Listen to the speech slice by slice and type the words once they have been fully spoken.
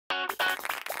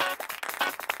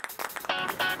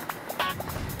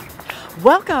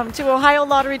Welcome to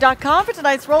OhioLottery.com for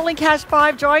tonight's Rolling Cash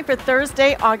 5 drawing for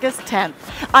Thursday, August 10th.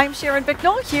 I'm Sharon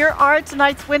Bicknell. Here are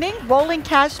tonight's winning Rolling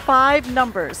Cash 5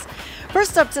 numbers.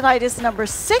 First up tonight is number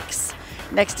 6,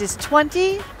 next is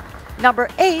 20, number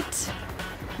 8,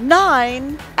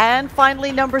 9, and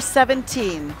finally number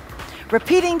 17.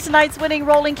 Repeating tonight's winning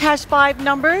Rolling Cash 5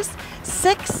 numbers,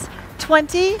 6,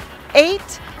 20,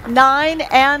 8, 9,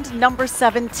 and number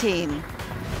 17.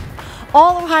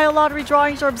 All Ohio Lottery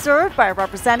drawings are observed by a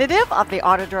representative of the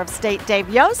Auditor of State, Dave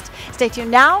Yost. Stay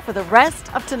tuned now for the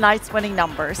rest of tonight's winning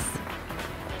numbers.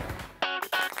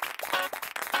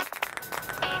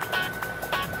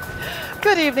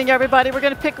 Good evening, everybody. We're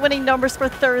going to pick winning numbers for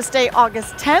Thursday,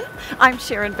 August 10th. I'm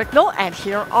Sharon Bicknell, and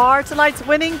here are tonight's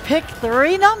winning pick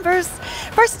 3 numbers.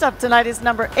 First up tonight is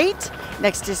number 8,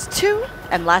 next is 2,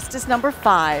 and last is number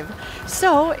 5.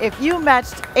 So if you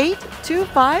matched 8 to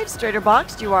 5, straight or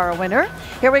boxed, you are a winner.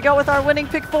 Here we go with our winning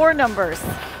pick 4 numbers.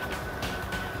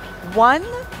 1,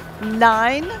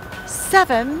 9,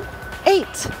 7,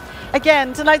 8.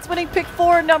 Again, tonight's winning pick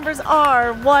 4 numbers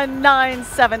are 1, 9,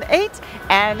 7, 8.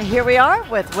 And here we are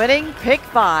with winning pick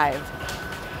 5.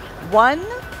 1,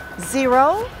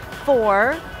 0,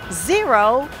 4,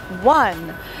 0,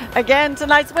 1. Again,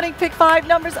 tonight's winning pick 5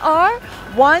 numbers are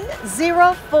 1,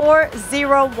 0, 4,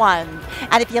 0, 1.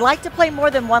 And if you like to play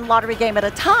more than one lottery game at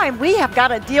a time, we have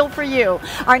got a deal for you.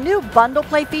 Our new bundle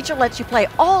play feature lets you play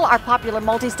all our popular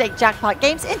multi-state jackpot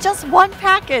games in just one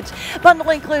package. Bundle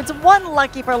includes 1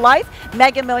 Lucky for Life,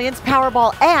 Mega Millions,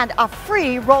 Powerball, and a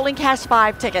free Rolling Cash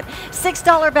 5 ticket.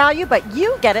 $6 value, but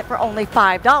you get it for only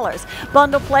 $5.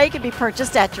 Bundle play can be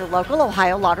purchased at your local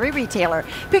Ohio Lottery retailer.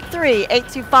 Pick 3,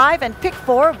 825, and pick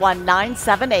 4,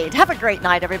 1978. Have a great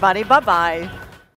night, everybody. Bye-bye.